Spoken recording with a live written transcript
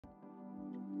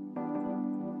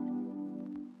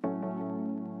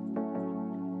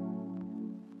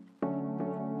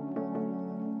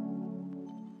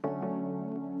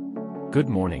Good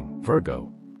morning,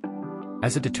 Virgo.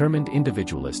 As a determined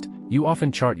individualist, you often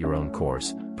chart your own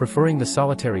course, preferring the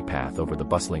solitary path over the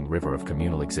bustling river of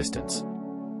communal existence.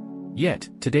 Yet,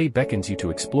 today beckons you to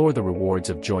explore the rewards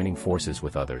of joining forces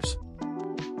with others.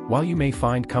 While you may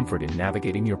find comfort in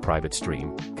navigating your private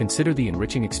stream, consider the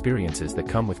enriching experiences that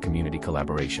come with community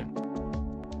collaboration.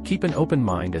 Keep an open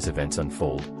mind as events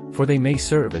unfold, for they may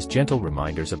serve as gentle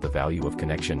reminders of the value of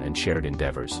connection and shared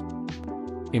endeavors.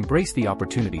 Embrace the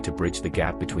opportunity to bridge the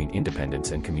gap between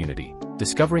independence and community,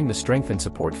 discovering the strength and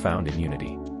support found in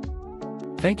unity.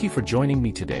 Thank you for joining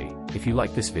me today. If you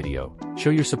like this video, show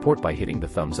your support by hitting the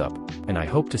thumbs up, and I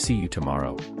hope to see you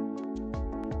tomorrow.